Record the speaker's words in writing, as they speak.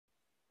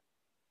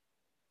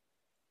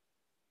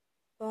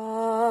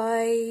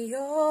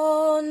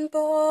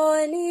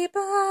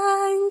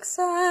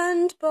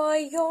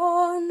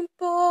yon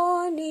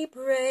bonny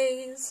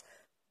braes,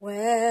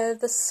 where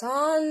the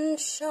sun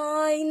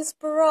shines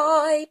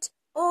bright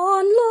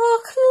on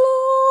Loch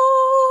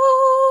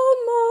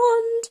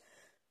Lomond,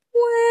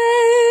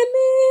 where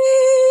me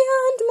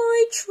and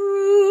my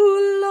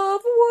true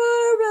love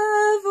were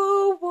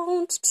ever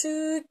wont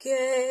to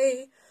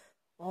gae,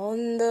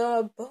 on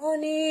the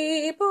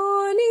bonny,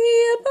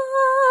 bonny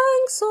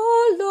banks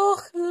o'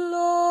 Loch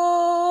Lomond.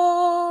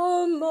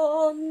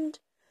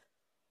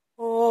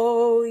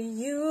 Oh,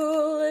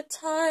 you'll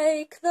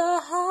take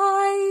the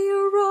high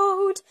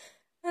road,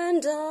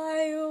 and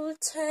I'll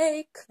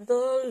take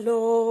the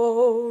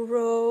low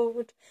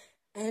road,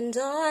 and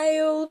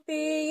I'll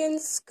be in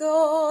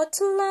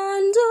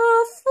Scotland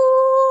afore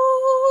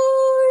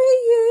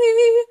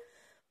ye,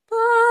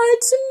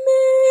 but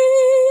me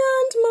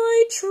and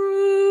my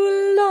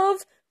true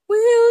love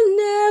will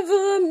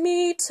never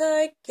meet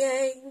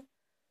again,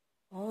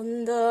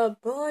 on the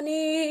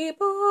bonny,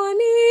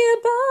 bonny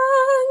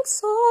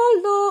banks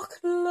o' Loch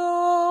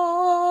Lomond.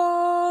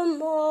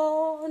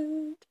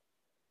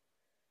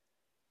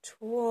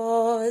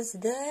 'Twas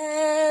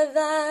there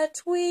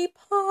that we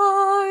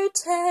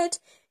parted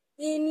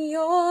in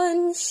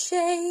yon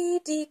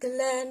shady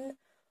glen,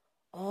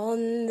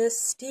 on the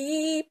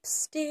steep,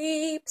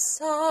 steep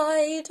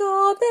side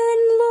o'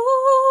 Ben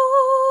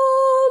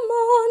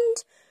Lomond,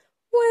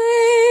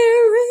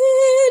 where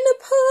in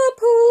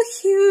purple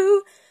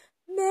hue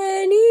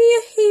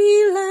many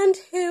hill and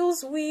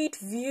hills we'd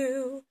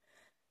view,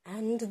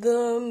 and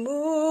the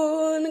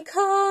moon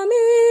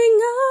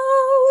coming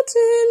out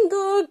in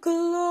the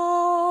gloaming.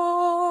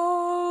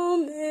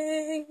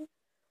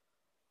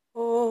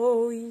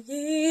 Oh,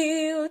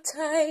 ye'll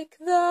take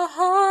the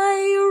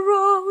high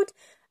road,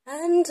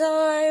 and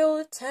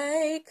I'll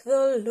take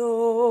the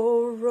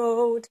low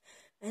road,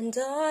 and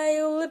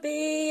I'll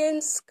be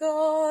in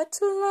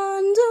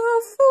Scotland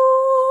afore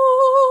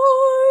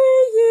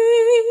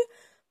ye,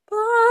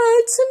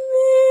 but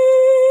me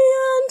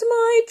and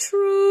my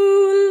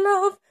true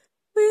love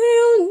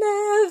will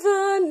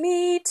never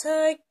meet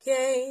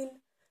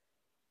again,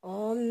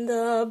 on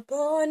the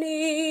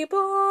bonny,